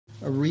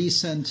a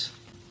recent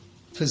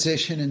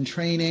physician in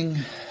training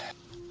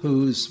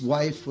whose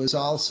wife was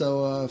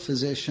also a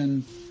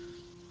physician,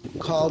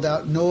 called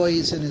out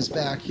noise in his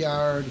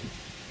backyard,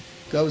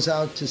 goes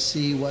out to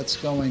see what's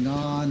going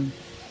on,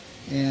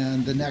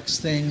 and the next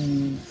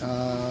thing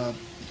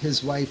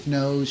his wife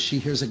knows, she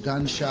hears a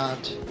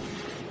gunshot.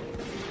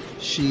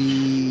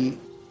 She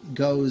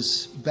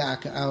goes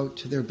back out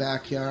to their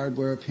backyard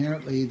where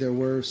apparently there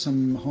were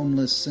some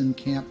homeless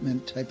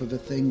encampment type of a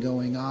thing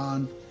going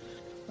on.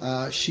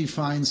 She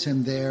finds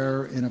him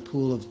there in a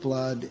pool of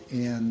blood,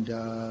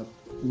 and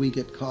we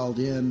get called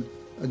in.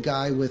 A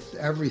guy with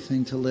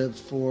everything to live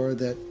for.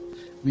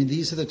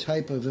 These are the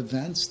type of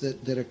events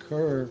that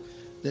occur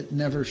that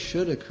never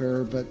should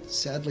occur, but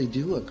sadly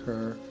do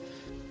occur.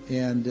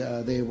 And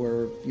they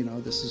were,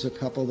 this is a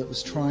couple that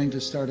was trying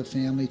to start a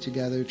family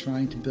together,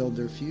 trying to build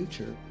their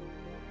future.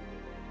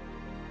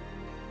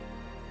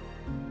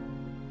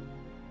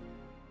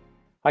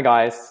 Hi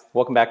guys,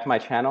 welcome back to my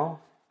channel.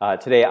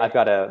 Today I've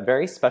got a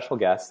very special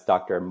guest,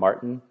 Dr.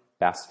 Martin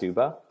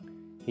Bastuba.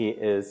 He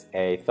is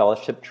a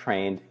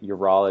fellowship-trained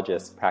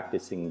urologist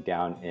practicing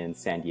down in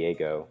San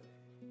Diego.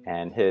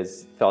 And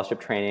his fellowship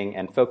training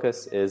and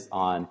focus is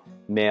on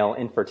male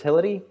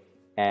infertility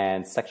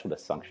and sexual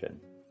dysfunction.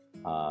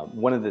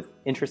 One of the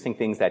interesting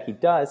things that he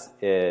does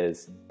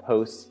is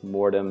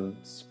post-mortem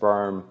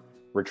sperm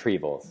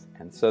retrievals.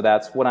 And so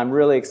that's what I'm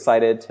really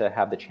excited to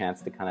have the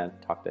chance to kind of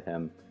talk to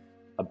him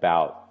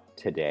about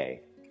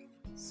today.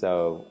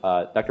 So,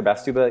 Dr.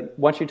 Bastuba,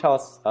 why don't you tell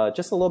us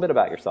just a little bit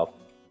about yourself?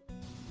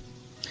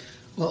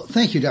 Well,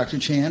 thank you, Dr.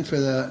 Chan, for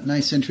the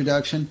nice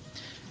introduction.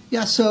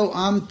 Yeah, so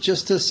I'm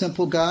just a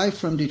simple guy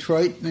from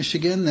Detroit,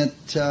 Michigan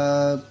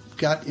that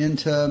got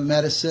into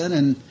medicine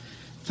and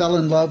fell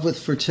in love with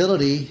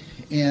fertility.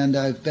 And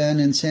I've been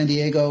in San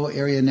Diego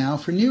area now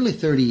for nearly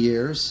 30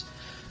 years.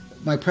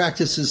 My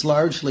practice is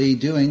largely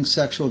doing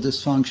sexual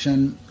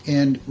dysfunction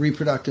and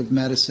reproductive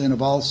medicine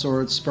of all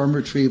sorts, sperm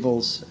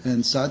retrievals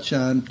and such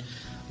on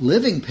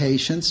living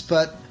patients.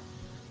 But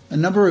a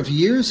number of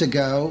years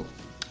ago,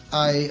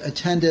 I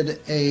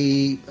attended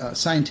a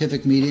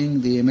scientific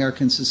meeting, the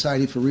American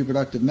Society for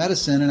Reproductive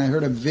Medicine, and I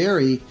heard a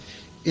very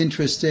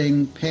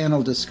interesting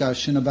panel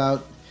discussion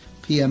about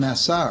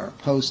PMSR,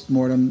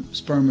 post-mortem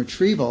sperm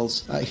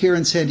retrievals. Here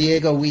in San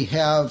Diego, we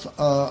have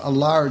a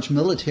large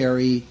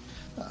military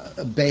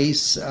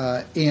base,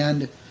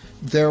 and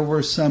there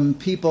were some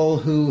people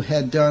who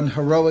had done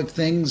heroic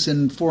things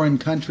in foreign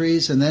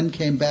countries and then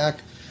came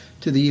back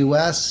to the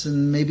U.S.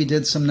 and maybe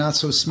did some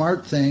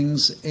not-so-smart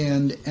things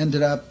and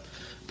ended up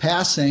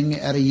passing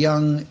at a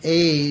young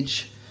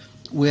age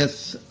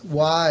with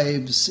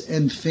wives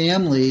and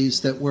families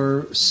that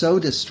were so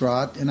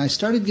distraught. And I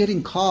started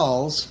getting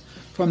calls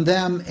from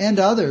them and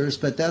others,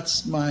 but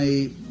that's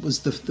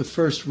the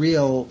first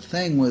real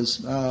thing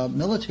was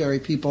military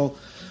people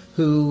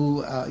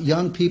who,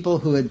 young people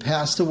who had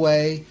passed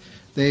away.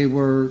 They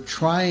were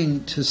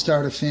trying to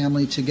start a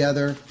family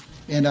together,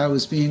 and I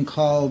was being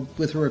called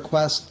with a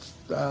request,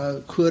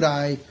 could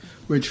I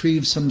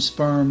retrieve some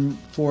sperm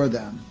for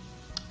them?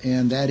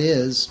 And that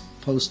is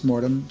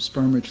post-mortem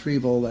sperm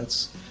retrieval.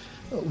 That's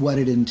what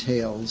it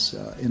entails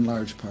in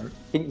large part.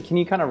 Can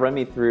you kind of run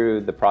me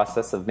through the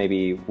process of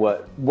maybe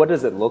what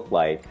does it look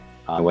like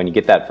when you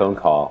get that phone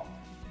call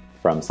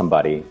from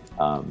somebody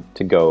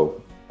to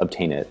go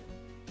obtain it?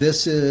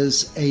 This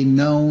is a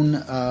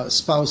known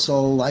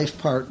spousal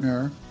life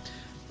partner.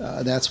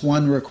 That's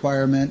one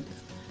requirement.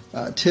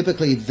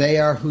 Typically they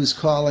are who's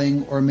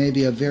calling, or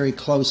maybe a very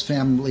close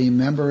family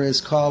member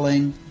is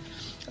calling.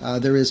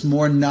 There is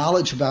more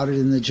knowledge about it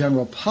in the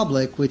general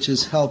public, which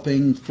is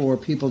helping for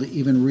people to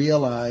even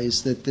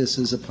realize that this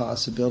is a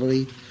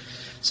possibility.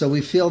 So we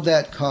field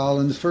that call,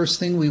 and the first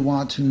thing we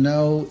want to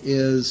know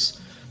is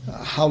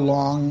how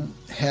long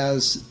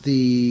has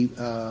the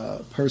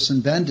person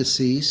been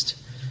deceased?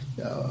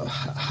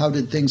 How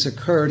did things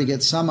occur, to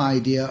get some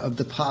idea of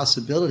the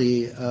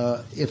possibility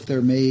if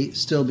there may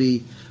still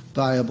be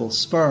viable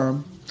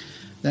sperm.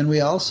 Then we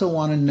also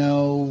want to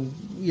know,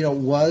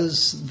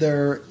 was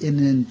there an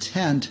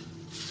intent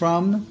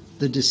from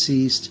the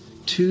deceased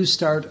to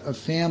start a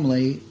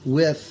family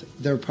with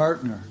their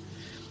partner?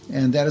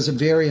 And that is a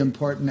very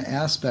important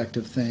aspect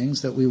of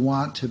things, that we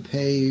want to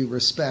pay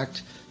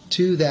respect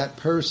to that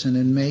person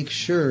and make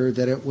sure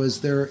that it was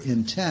their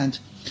intent.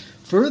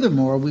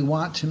 Furthermore, we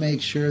want to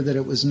make sure that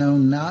it was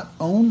known not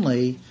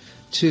only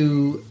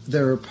to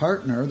their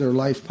partner, their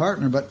life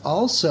partner, but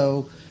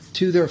also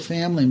to their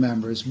family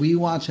members. We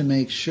want to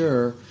make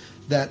sure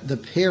that the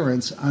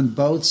parents on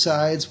both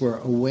sides were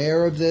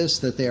aware of this,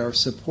 that they are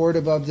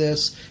supportive of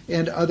this,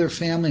 and other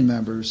family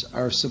members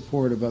are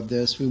supportive of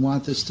this. We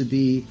want this to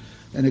be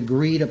an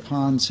agreed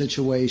upon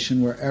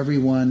situation where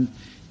everyone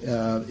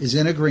is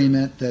in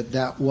agreement that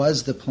that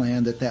was the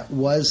plan, that that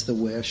was the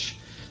wish,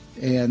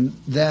 and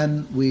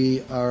then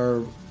we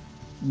are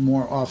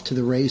more off to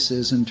the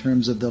races in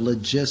terms of the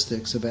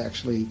logistics of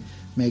actually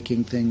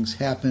making things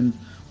happen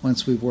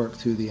once we've worked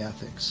through the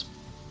ethics.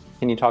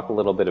 Can you talk a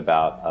little bit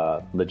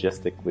about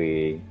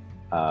logistically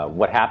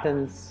what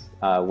happens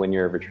when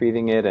you're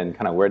retrieving it, and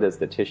kind of where does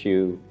the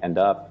tissue end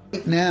up?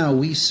 Right now,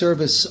 we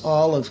service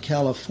all of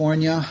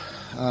California.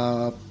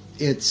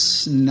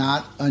 It's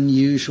not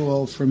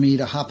unusual for me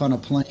to hop on a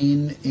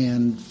plane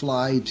and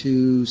fly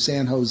to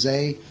San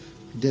Jose.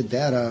 Did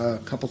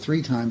that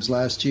three times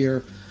last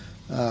year.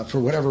 For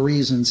whatever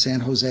reason, San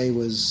Jose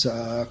was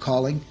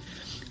calling.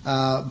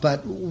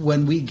 But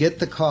when we get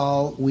the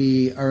call,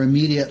 we are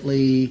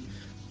immediately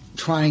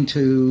trying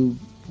to,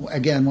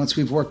 again, once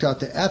we've worked out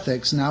the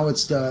ethics, now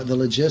it's the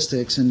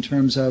logistics in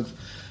terms of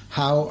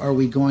how are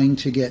we going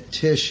to get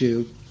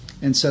tissue.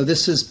 And so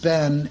this has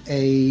been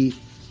a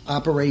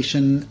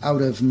operation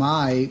out of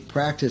my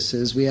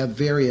practices. We have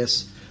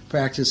various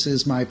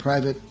practices, my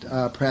private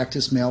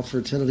practice, male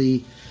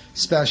fertility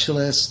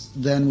specialist.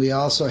 Then we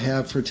also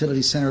have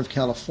Fertility Center of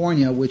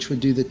California, which would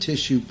do the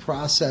tissue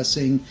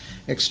processing,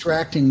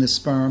 extracting the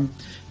sperm.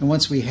 And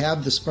once we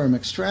have the sperm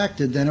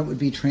extracted, then it would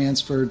be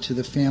transferred to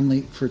the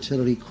Family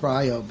Fertility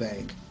Cryo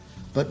Bank.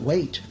 But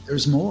wait,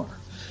 there's more.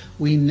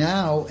 We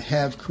now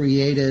have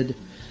created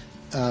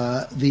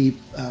the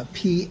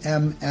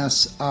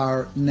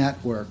PMSR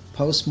network,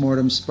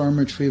 Post-Mortem Sperm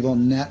Retrieval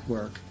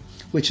Network,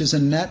 which is a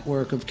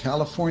network of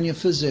California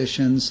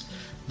physicians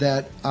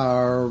that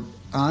are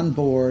on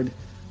board,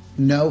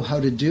 know how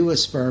to do a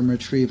sperm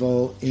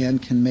retrieval,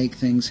 and can make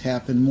things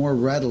happen more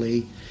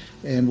readily.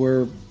 And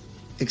we're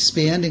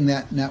expanding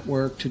that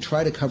network to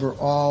try to cover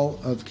all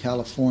of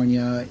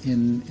California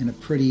in a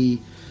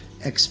pretty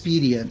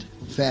expedient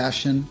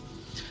fashion.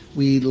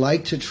 We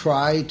like to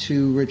try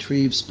to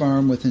retrieve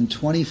sperm within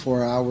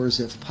 24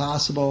 hours if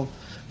possible,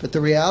 but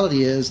the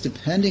reality is,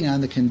 depending on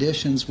the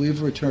conditions,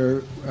 we've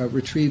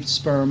retrieved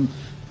sperm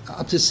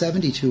up to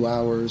 72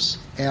 hours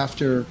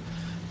after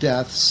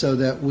death, so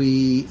that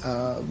we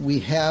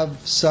have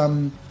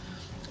some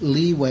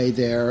leeway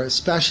there,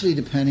 especially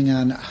depending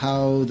on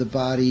how the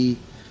body,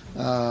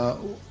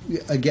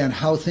 again,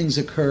 how things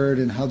occurred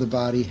and how the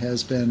body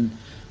has been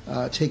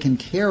taken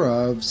care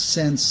of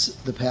since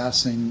the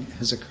passing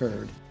has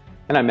occurred.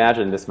 And I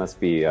imagine this must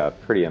be a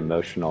pretty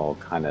emotional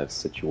kind of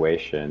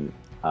situation.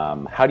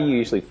 How do you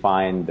usually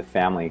find the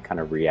family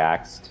kind of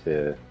reacts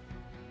to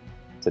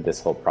this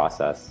whole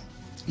process?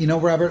 You know,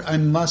 Robert, I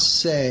must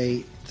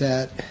say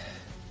that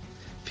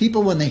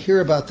people, when they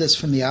hear about this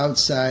from the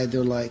outside,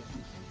 they're like,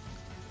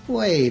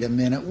 wait a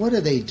minute, what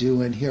are they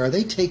doing here? Are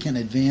they taking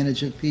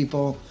advantage of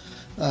people?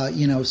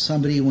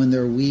 Somebody when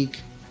they're weak?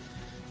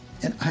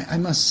 And I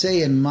must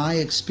say, in my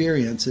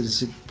experience, it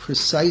is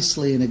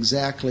precisely and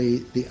exactly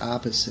the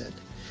opposite.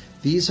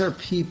 These are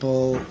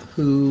people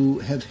who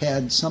have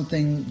had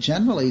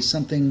generally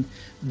something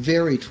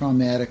very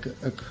traumatic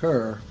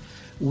occur.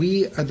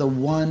 We are the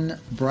one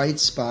bright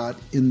spot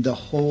in the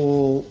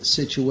whole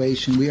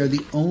situation. We are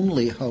the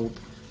only hope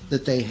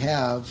that they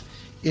have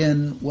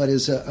in what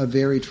is a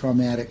very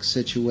traumatic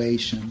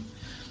situation.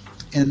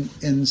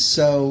 And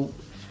so,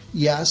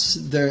 yes,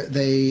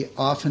 they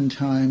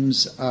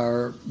oftentimes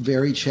are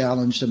very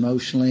challenged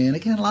emotionally. And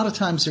again, a lot of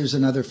times there's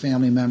another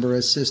family member,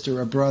 a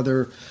sister, a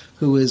brother,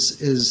 who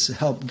is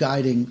help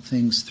guiding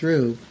things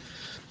through.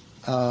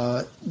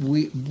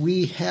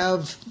 We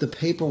have the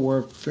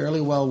paperwork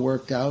fairly well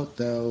worked out,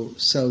 though,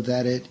 so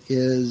that it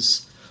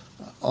is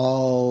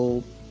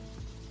all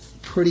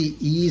pretty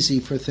easy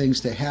for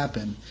things to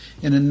happen.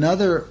 And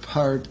another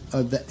part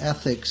of the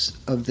ethics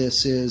of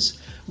this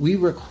is we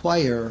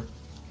require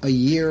a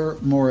year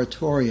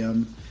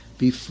moratorium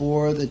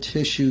before the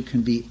tissue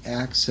can be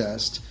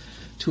accessed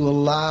to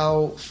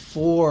allow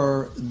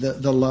for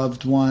the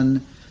loved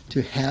one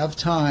to have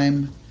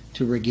time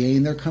to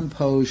regain their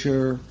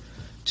composure,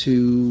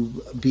 to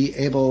be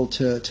able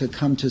to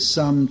come to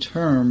some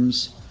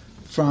terms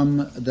from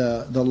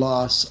the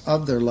loss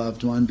of their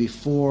loved one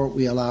before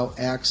we allow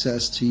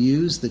access to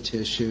use the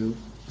tissue.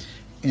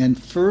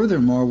 And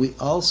furthermore, we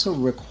also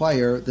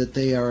require that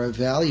they are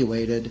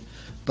evaluated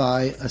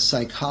by a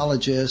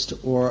psychologist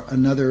or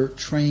another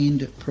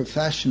trained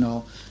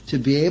professional to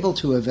be able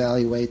to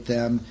evaluate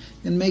them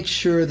and make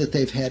sure that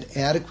they've had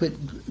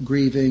adequate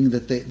grieving,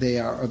 that they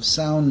are of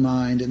sound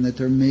mind, and that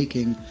they're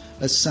making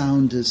a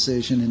sound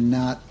decision and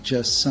not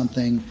just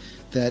something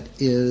that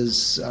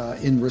is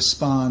in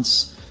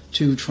response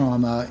to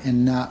trauma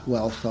and not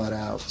well thought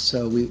out.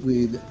 So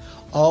we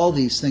all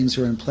these things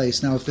are in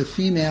place. Now, if the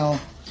female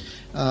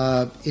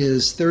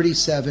is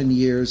 37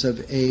 years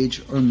of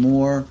age or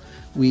more,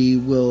 we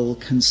will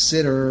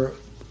consider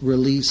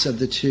release of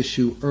the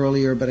tissue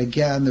earlier, but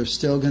again, they're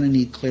still going to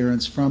need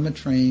clearance from a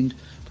trained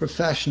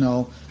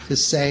professional to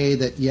say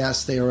that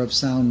yes, they are of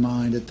sound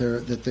mind,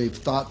 that they've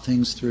thought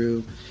things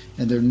through,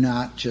 and they're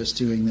not just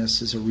doing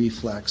this as a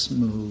reflex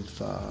move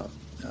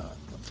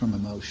from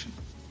emotion.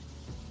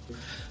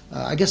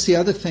 I guess the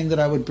other thing that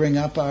I would bring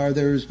up are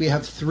we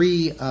have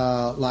 3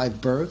 live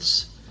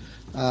births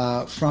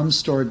from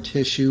stored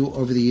tissue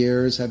over the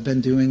years. I've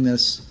been doing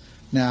this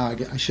now,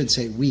 I should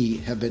say we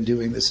have been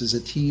doing this as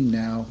a team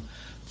now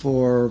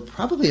for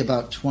probably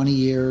about 20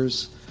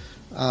 years.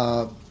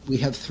 We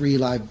have 3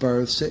 live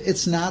births.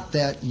 It's not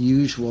that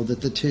usual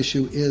that the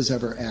tissue is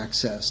ever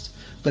accessed,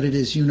 but it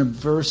is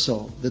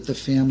universal that the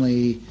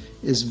family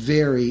is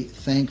very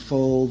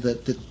thankful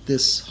that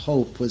this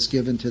hope was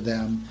given to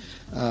them.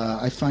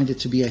 I find it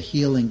to be a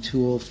healing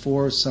tool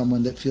for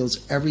someone that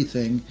feels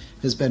everything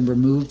has been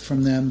removed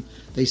from them.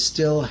 They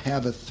still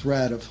have a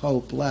thread of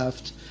hope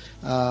left.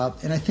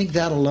 And I think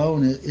that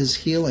alone is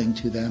healing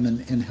to them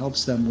and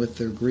helps them with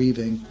their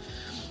grieving.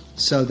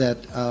 So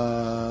that,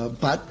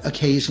 but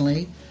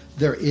occasionally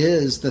there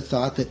is the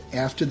thought that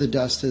after the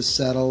dust has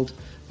settled,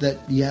 that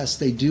yes,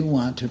 they do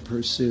want to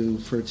pursue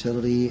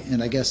fertility.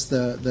 And I guess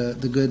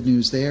the good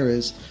news there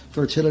is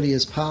fertility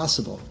is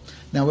possible.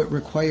 Now it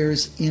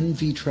requires in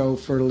vitro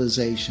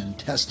fertilization,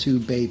 test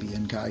tube baby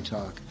in guy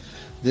talk.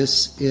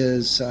 This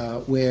is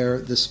where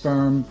the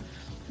sperm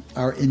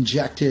are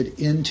injected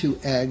into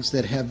eggs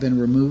that have been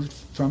removed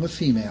from a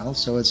female,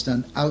 so it's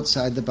done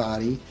outside the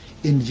body.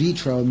 In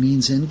vitro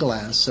means in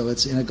glass, so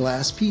it's in a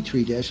glass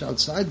petri dish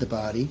outside the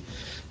body.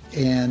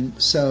 And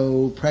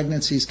so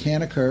pregnancies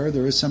can occur.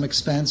 There is some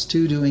expense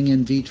to doing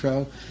in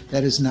vitro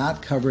that is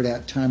not covered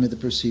at time of the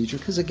procedure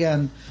because,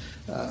 again,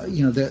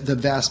 the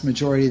vast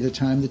majority of the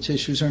time the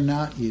tissues are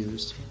not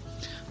used.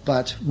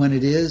 But when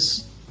it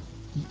is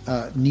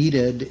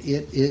needed,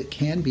 it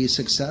can be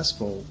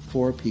successful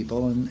for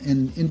people.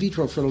 And in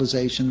vitro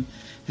fertilization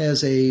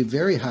has a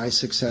very high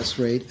success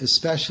rate,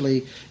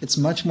 especially it's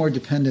much more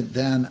dependent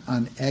then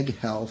on egg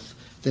health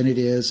than it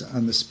is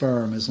on the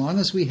sperm. As long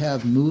as we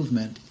have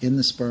movement in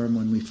the sperm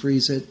when we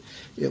freeze it,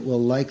 it will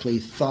likely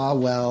thaw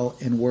well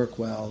and work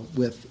well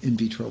with in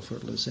vitro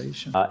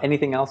fertilization.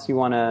 Anything else you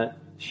want to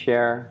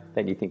share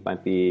that you think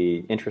might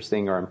be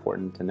interesting or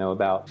important to know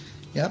about?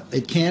 Yep,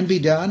 it can be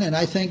done, and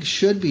I think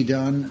should be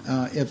done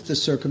if the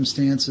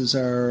circumstances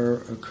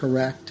are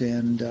correct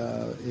and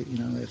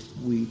if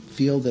we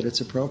feel that it's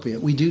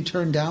appropriate. We do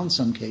turn down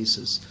some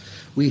cases.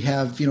 We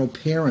have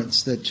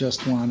parents that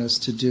just want us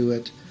to do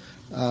it,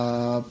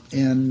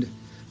 and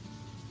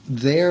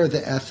there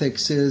the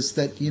ethics is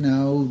that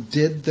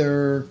did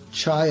their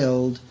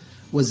child,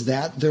 was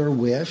that their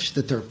wish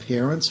that their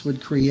parents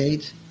would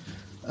create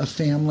a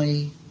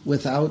family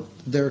without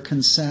their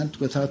consent,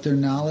 without their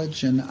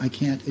knowledge? And I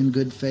can't in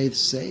good faith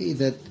say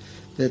that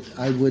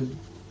I would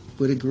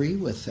agree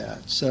with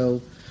that.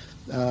 So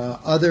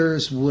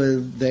others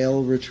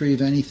they'll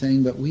retrieve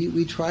anything, but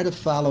we try to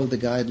follow the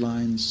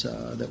guidelines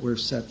that were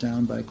set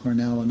down by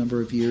Cornell a number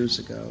of years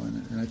ago,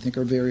 and I think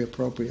are very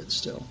appropriate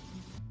still.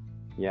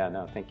 Yeah,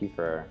 no, thank you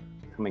for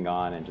coming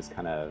on and just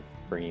kind of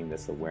bringing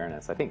this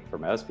awareness. I think for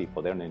most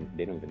people, they don't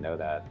even know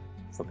that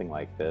something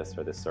like this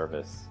or this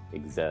service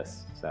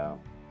exists. So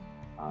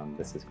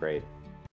this is great.